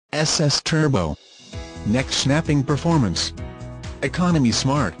SS Turbo. Neck snapping performance. Economy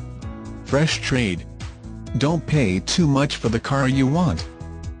smart. Fresh trade. Don't pay too much for the car you want.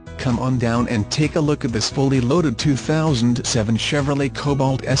 Come on down and take a look at this fully loaded 2007 Chevrolet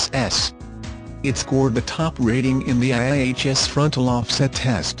Cobalt SS. It scored the top rating in the IIHS frontal offset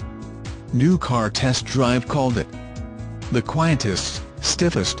test. New Car Test Drive called it the quietest,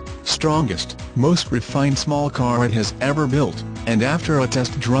 stiffest, strongest, most refined small car it has ever built, and after a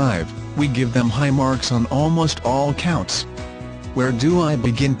test drive, we give them high marks on almost all counts. Where do I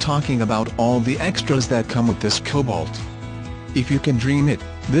begin talking about all the extras that come with this Cobalt? If you can dream it,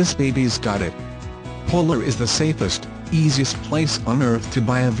 this baby's got it. Polar is the safest, easiest place on earth to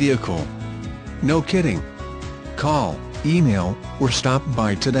buy a vehicle. No kidding. Call, email, or stop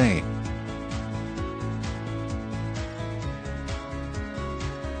by today.